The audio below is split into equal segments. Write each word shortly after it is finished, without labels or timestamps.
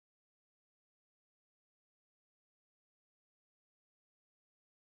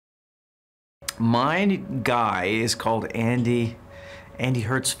My guy is called Andy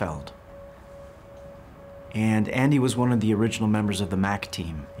Hertzfeld. And Andy was one of the original members of the Mac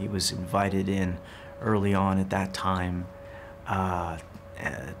team. He was invited in early on at that time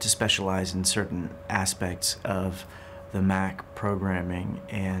to specialize in certain aspects of the Mac programming.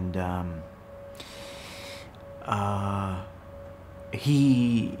 And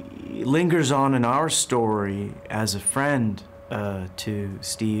he lingers on in our story as a friend to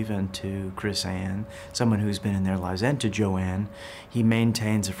Steve and to Chris Ann, someone who's been in their lives, and to Joanne. He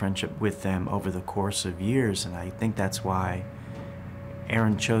maintains a friendship with them over the course of years, and I think that's why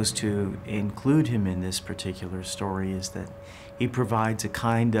Aaron chose to include him in this particular story, is that he provides a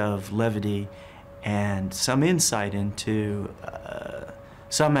kind of levity and some insight into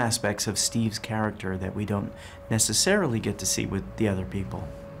some aspects of Steve's character that we don't necessarily get to see with the other people.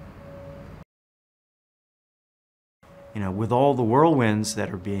 You know, with all the whirlwinds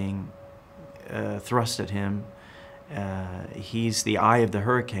that are being thrust at him, he's the eye of the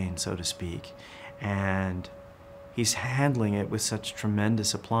hurricane, so to speak, and he's handling it with such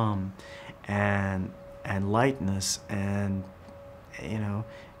tremendous aplomb and lightness, and you know,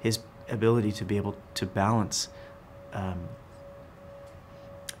 his ability to be able to balance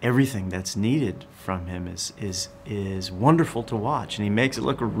everything that's needed from him is wonderful to watch, and he makes it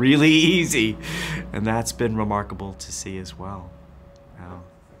look really easy, and that's been remarkable to see as well.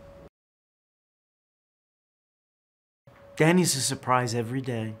 Danny's a surprise every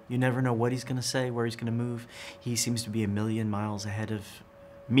day. You never know what he's gonna say, where he's gonna move. He seems to be a million miles ahead of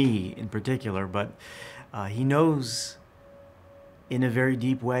me in particular, but he knows in a very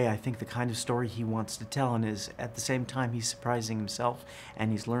deep way, I think, the kind of story he wants to tell, and is at the same time he's surprising himself,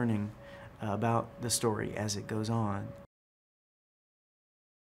 and he's learning about the story as it goes on.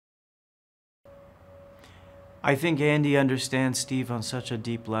 I think Andy understands Steve on such a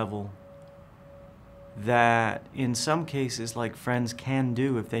deep level that in some cases, like friends can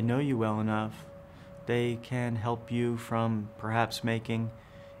do, if they know you well enough, they can help you from perhaps making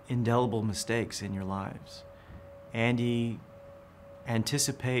indelible mistakes in your lives. Andy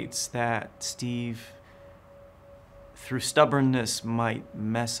anticipates that Steve, through stubbornness, might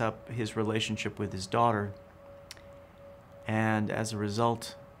mess up his relationship with his daughter, and as a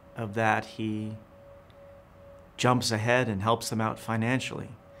result of that, he jumps ahead and helps them out financially,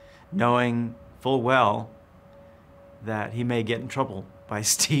 knowing full well that he may get in trouble by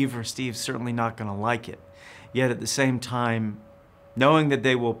Steve, or Steve's certainly not going to like it. Yet at the same time, knowing that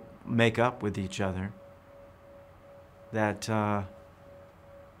they will make up with each other, that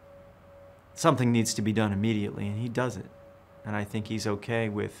something needs to be done immediately, and he does it. And I think he's okay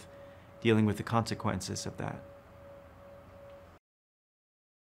with dealing with the consequences of that.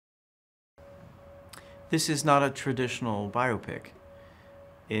 This is not a traditional biopic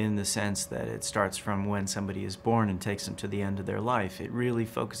in the sense that it starts from when somebody is born and takes them to the end of their life. It really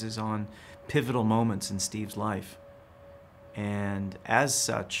focuses on pivotal moments in Steve's life. And as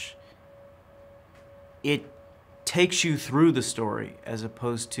such, it takes you through the story as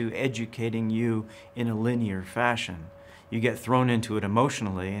opposed to educating you in a linear fashion. You get thrown into it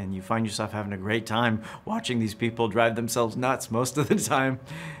emotionally, and you find yourself having a great time watching these people drive themselves nuts most of the time.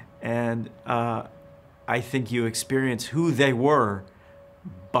 And I think you experience who they were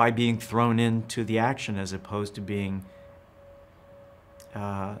by being thrown into the action as opposed to being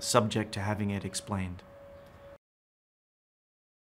subject to having it explained.